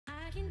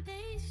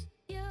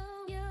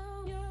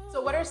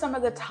So what are some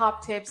of the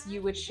top tips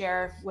you would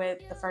share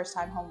with the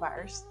first-time home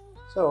buyers?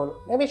 So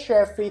let me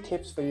share 3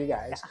 tips for you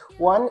guys.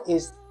 One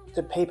is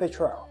the paper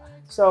trail.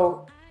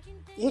 So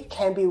it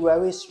can be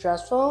very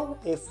stressful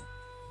if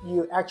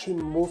you actually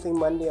moving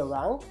money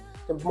around.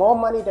 The more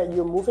money that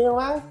you're moving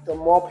around, the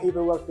more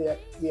paperwork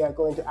we are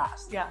going to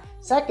ask. Yeah.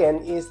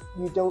 Second is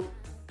we don't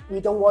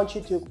want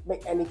you to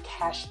make any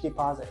cash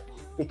deposit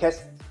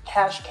because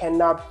cash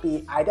cannot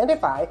be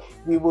identified.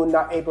 We will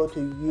not able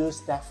to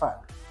use that fund.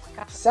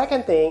 Gotcha.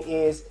 Second thing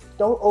is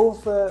don't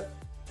over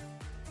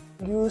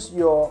use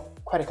your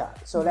credit card.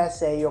 So let's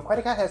say your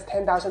credit card has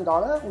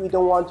 $10,000. We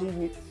don't want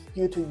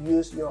you to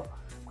use your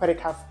credit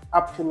card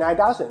up to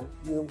 $9,000.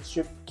 You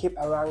should keep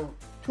around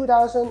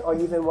 $2,000 or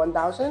even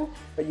 $1,000,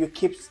 but you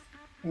keep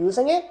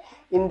using it.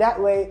 In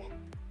that way,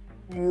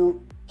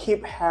 you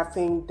keep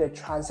having the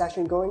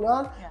transaction going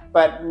on,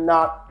 but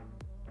not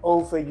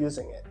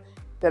overusing it.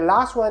 The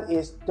last one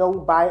is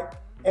don't buy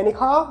any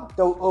car,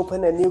 don't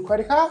open a new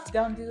credit card.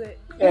 Don't do it.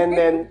 And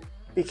then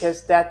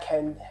because that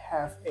can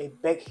have a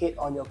big hit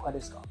on your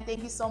credit score.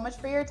 Thank you so much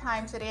for your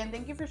time today, and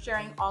thank you for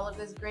sharing all of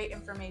this great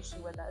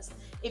information with us.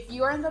 If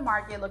you are in the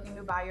market looking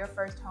to buy your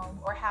first home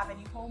or have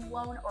any home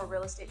loan or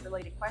real estate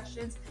related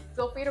questions,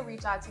 feel free to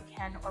reach out to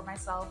Ken or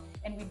myself,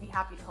 and we'd be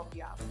happy to help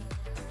you out.